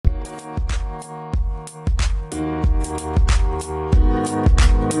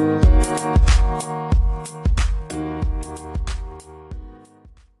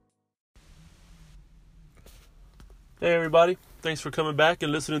everybody? Thanks for coming back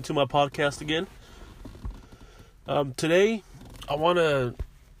and listening to my podcast again. Today, I want to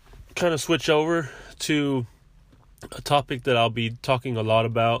kind of switch over to a topic that I'll be talking a lot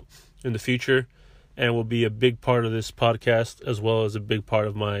about in the future and will be a big part of this podcast as well as a big part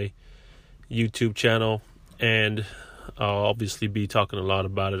of my YouTube channel. And I'll obviously be talking a lot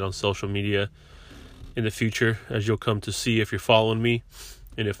about it on social media in the future, as you'll come to see if you're following me.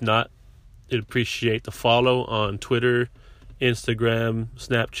 And if not, I'd appreciate the follow on Twitter, Instagram,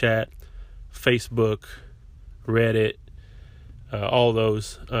 Snapchat, Facebook, Reddit, all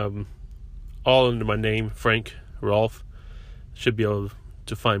those, all under my name, Frank Rolfe. Should be able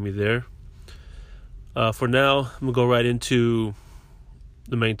to find me there. For now, I'm going to go right into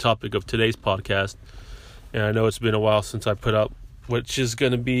the main topic of today's podcast. And I know it's been a while since I put up, which is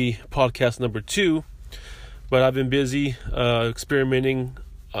going to be podcast number 2. But I've been busy experimenting.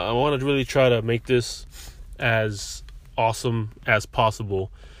 I want to really try to make this as awesome as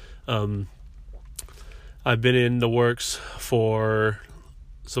possible. I've been in the works for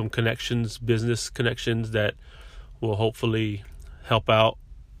some connections, business connections that will hopefully help out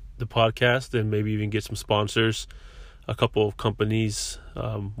the podcast and maybe even get some sponsors. A couple of companies,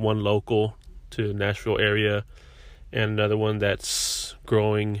 one local to the Nashville area and another one that's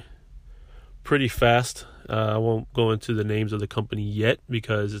growing pretty fast. I won't go into the names of the company yet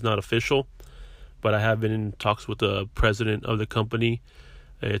because it's not official, but I have been in talks with the president of the company.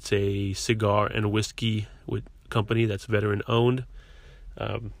 It's a cigar and whiskey company that's veteran owned.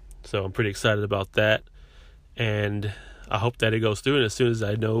 So I'm pretty excited about that. And I hope that it goes through. And as soon as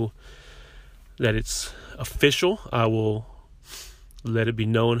I know that it's official, I will let it be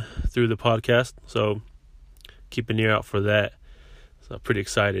known through the podcast. So keep an ear out for that. So I'm pretty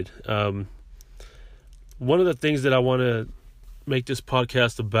excited. One of the things that I want to make this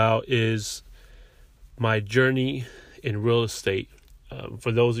podcast about is my journey in real estate.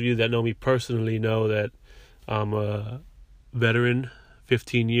 For those of you that know me personally know that I'm a veteran,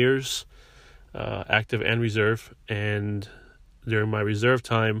 15 years, active and reserve. And during my reserve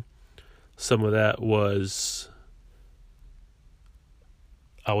time, some of that was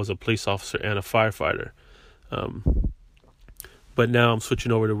I was a police officer and a firefighter. But now I'm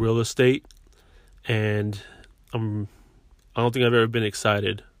switching over to real estate. And I don't think I've ever been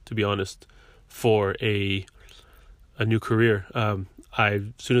excited, to be honest, for a new career. As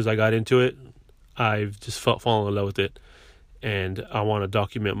soon as I got into it, I've just fallen in love with it, and I want to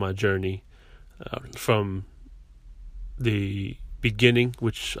document my journey from the beginning,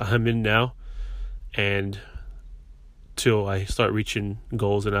 which I'm in now, and till I start reaching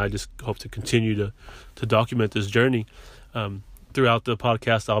goals. And I just hope to continue to document this journey. Throughout the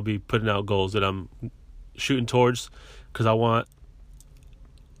podcast, I'll be putting out goals that I'm shooting towards, because I want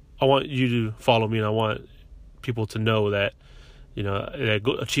you to follow me, and I want people to know that,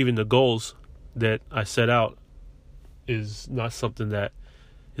 that achieving the goals that I set out is not something that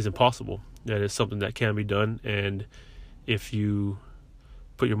is impossible. That is something that can be done, and if you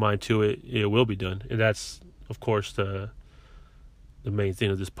put your mind to it, it will be done. And that's, of course, the main thing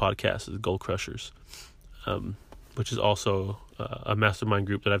of this podcast is Goal Crushers, which is also a mastermind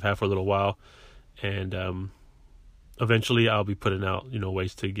group that I've had for a little while. And eventually I'll be putting out,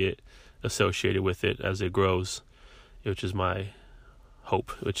 ways to get associated with it as it grows, which is my hope,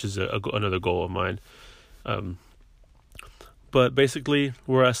 which is another goal of mine. But basically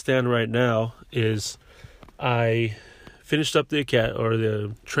where I stand right now is I finished up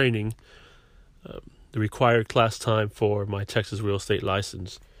the training, the required class time for my Texas real estate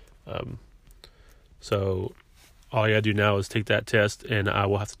license. So all I gotta do now is take that test, and I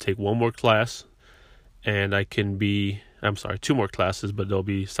will have to take one more class, and two more classes, but they'll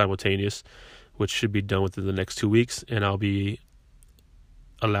be simultaneous, which should be done within the next 2 weeks, and I'll be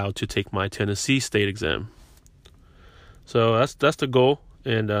allowed to take my Tennessee state exam. So that's the goal,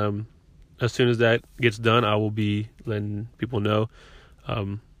 and as soon as that gets done, I will be letting people know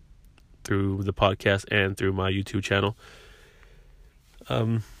through the podcast and through my YouTube channel.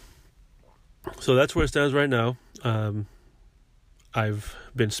 So that's where it stands right now. I've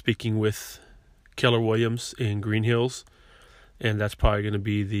been speaking with Keller Williams in Green Hills, and that's probably going to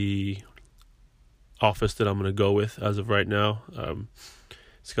be the office that I'm going to go with as of right now.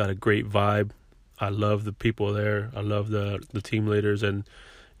 It's got a great vibe. I love the people there. I love the team leaders and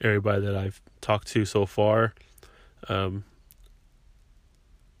everybody that I've talked to so far. It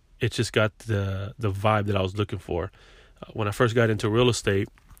just got the vibe that I was looking for. When I first got into real estate,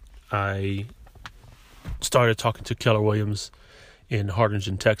 I started talking to Keller Williams in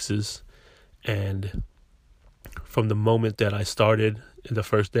Harlingen, Texas, and from the moment that I started, the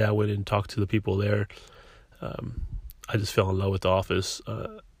first day I went and talked to the people there, I just fell in love with the office,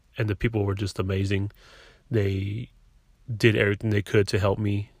 and the people were just amazing. They did everything they could to help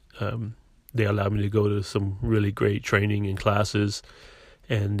me. They allowed me to go to some really great training and classes,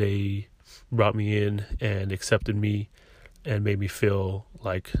 and they brought me in and accepted me and made me feel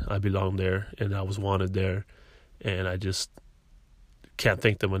like I belonged there and I was wanted there. And I just can't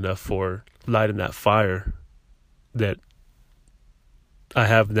thank them enough for lighting that fire that I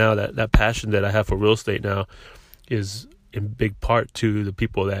have now. That passion that I have for real estate now is in big part to the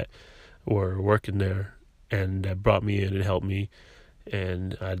people that were working there and that brought me in and helped me.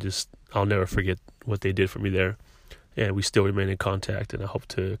 And I'll never forget what they did for me there. And we still remain in contact, and I hope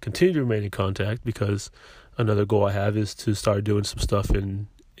to continue to remain in contact, because another goal I have is to start doing some stuff in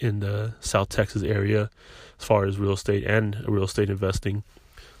the South Texas area as far as real estate and real estate investing.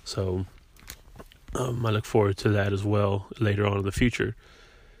 So I look forward to that as well later on in the future.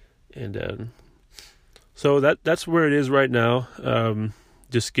 And so that's where it is right now.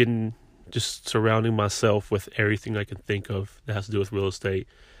 Just surrounding myself with everything I can think of that has to do with real estate,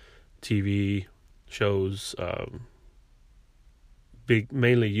 TV shows,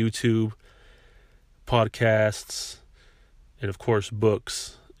 mainly YouTube, podcasts, and of course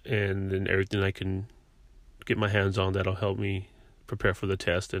books, and then everything I can get my hands on that'll help me prepare for the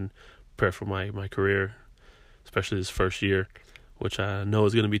test and prepare for my career, especially this first year, which I know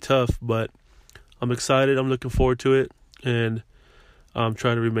is going to be tough, but I'm excited. I'm looking forward to it, and I'm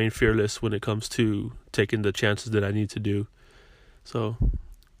trying to remain fearless when it comes to taking the chances that I need to do. So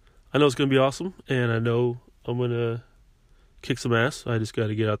I know it's going to be awesome, and I know I'm going to kick some ass. I just got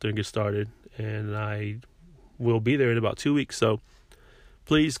to get out there and get started, and I will be there in about 2 weeks. So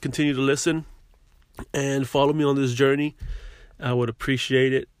please continue to listen and follow me on this journey. I would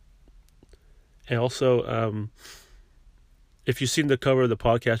appreciate it. And also, if you've seen the cover of the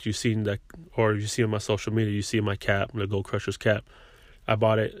podcast, you've seen that, or you see on my social media, you see my cap, the Gold Crushers cap. I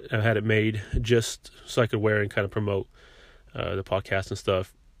bought it. I had it made just so I could wear and kind of promote the podcast and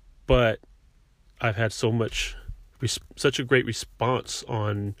stuff. But I've had such a great response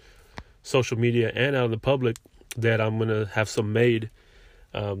on social media and out in the public that I'm going to have some made.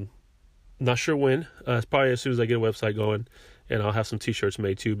 Not sure when. It's probably as soon as I get a website going, and I'll have some t-shirts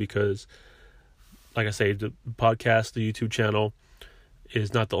made too, because like I say, the podcast, the YouTube channel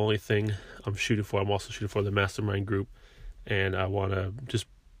is not the only thing I'm shooting for. I'm also shooting for the mastermind group, and I want to just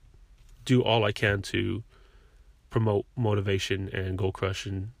do all I can to promote motivation and goal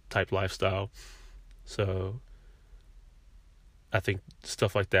crushing type lifestyle. So I think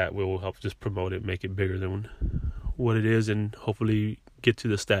stuff like that will help just promote it, make it bigger than what it is, and hopefully get to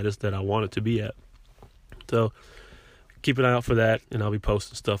the status that I want it to be at. So keep an eye out for that, and I'll be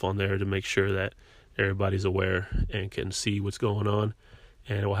posting stuff on there to make sure that everybody's aware and can see what's going on,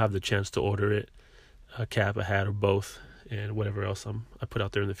 and we'll have the chance to order it, a cap, a hat, or both, and whatever else I put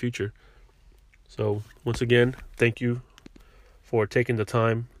out there in the future. So once again, thank you for taking the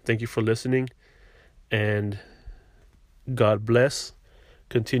time. Thank you for listening, and God bless.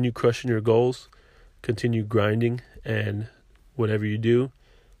 Continue crushing your goals, continue grinding, and whatever you do,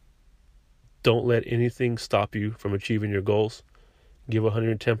 don't let anything stop you from achieving your goals. Give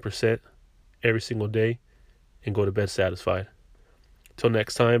 110% every single day and go to bed satisfied. Till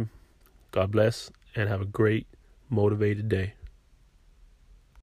next time, God bless, and have a great, motivated day.